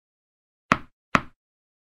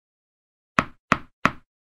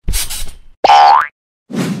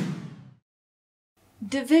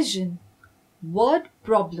Division. Word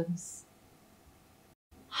problems.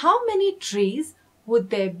 How many trees would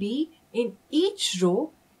there be in each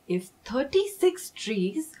row if 36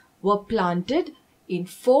 trees were planted in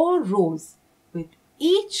 4 rows, with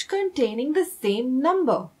each containing the same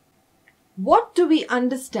number? What do we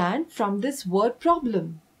understand from this word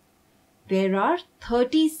problem? There are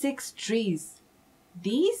 36 trees.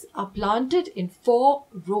 These are planted in 4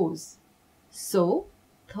 rows. So,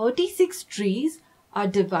 36 trees are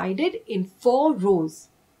divided in 4 rows.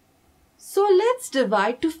 So let's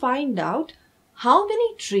divide to find out how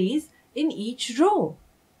many trees in each row.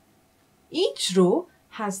 Each row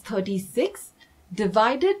has 36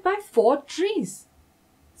 divided by 4 trees.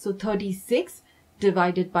 So 36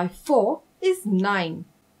 divided by 4 is 9.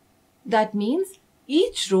 That means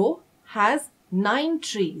each row has 9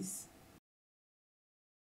 trees.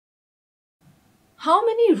 How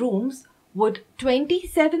many rooms would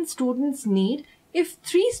 27 students need if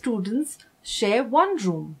 3 students share one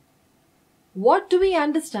room? What do we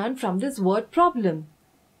understand from this word problem?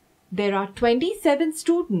 There are 27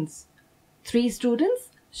 students. 3 students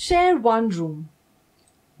share one room.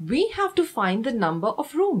 We have to find the number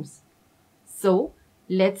of rooms. So,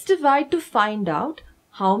 let's divide to find out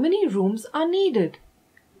how many rooms are needed.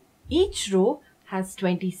 Each row has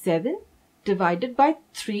 27 divided by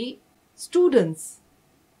 3 students.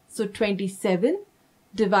 So 27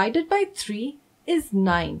 divided by 3 is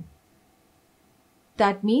 9.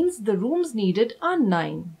 That means the rooms needed are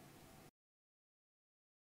 9.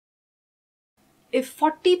 If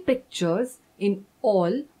 40 pictures in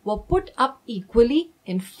all were put up equally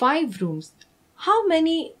in 5 rooms, how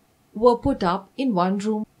many were put up in one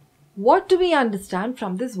room? What do we understand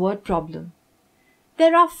from this word problem?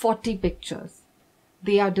 There are 40 pictures.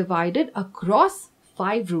 They are divided across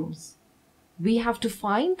 5 rooms. We have to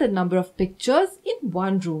find the number of pictures in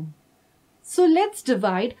one room. So let's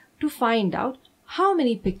divide to find out how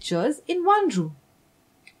many pictures in one room.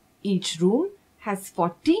 Each room has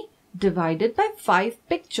 40 divided by 5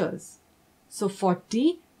 pictures. So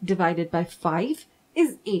 40 divided by 5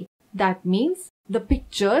 is 8. That means the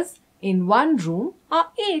pictures in one room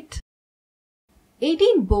are 8.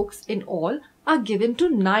 18 books in all are given to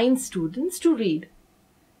 9 students to read.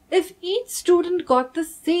 If each student got the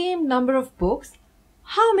same number of books,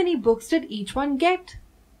 how many books did each one get?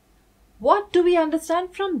 What do we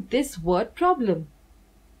understand from this word problem?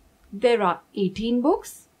 There are 18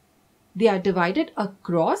 books. They are divided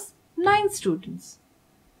across 9 students.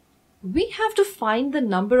 We have to find the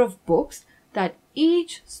number of books that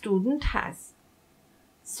each student has.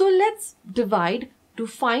 So let's divide to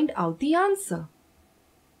find out the answer.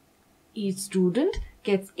 Each student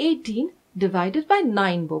gets 18 divided by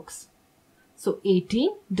 9 books. So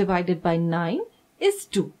 18 divided by 9 is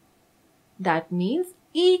 2. That means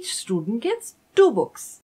each student gets 2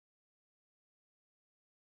 books.